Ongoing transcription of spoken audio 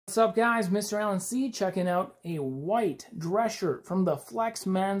What's up guys, Mr. Alan C checking out a white dress shirt from the Flex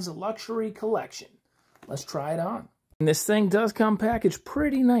Men's Luxury Collection. Let's try it on. And this thing does come packaged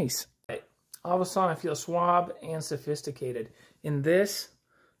pretty nice. All of a sudden I feel suave and sophisticated. In this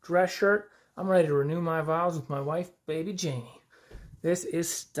dress shirt, I'm ready to renew my vows with my wife, baby Janie. This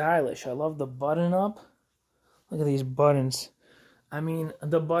is stylish. I love the button up. Look at these buttons. I mean,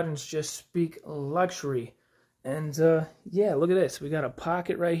 the buttons just speak luxury. And yeah, look at this. We got a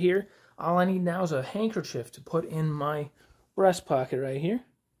pocket right here. All I need now is a handkerchief to put in my breast pocket right here.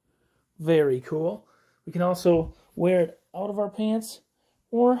 Very cool. We can also wear it out of our pants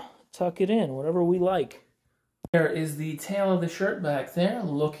or tuck it in, whatever we like. There is the tail of the shirt back there,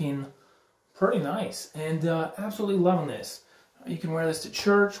 looking pretty nice. And absolutely loving this. You can wear this to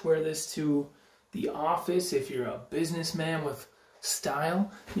church, wear this to the office if you're a businessman with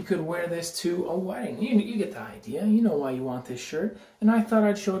style. You could wear this to a wedding. You get the idea. You know why you want this shirt. And I thought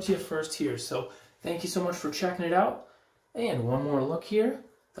I'd show it to you first here. So thank you so much for checking it out. And one more look here.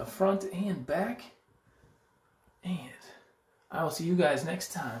 The front and back. And I will see you guys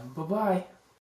next time. Bye-bye.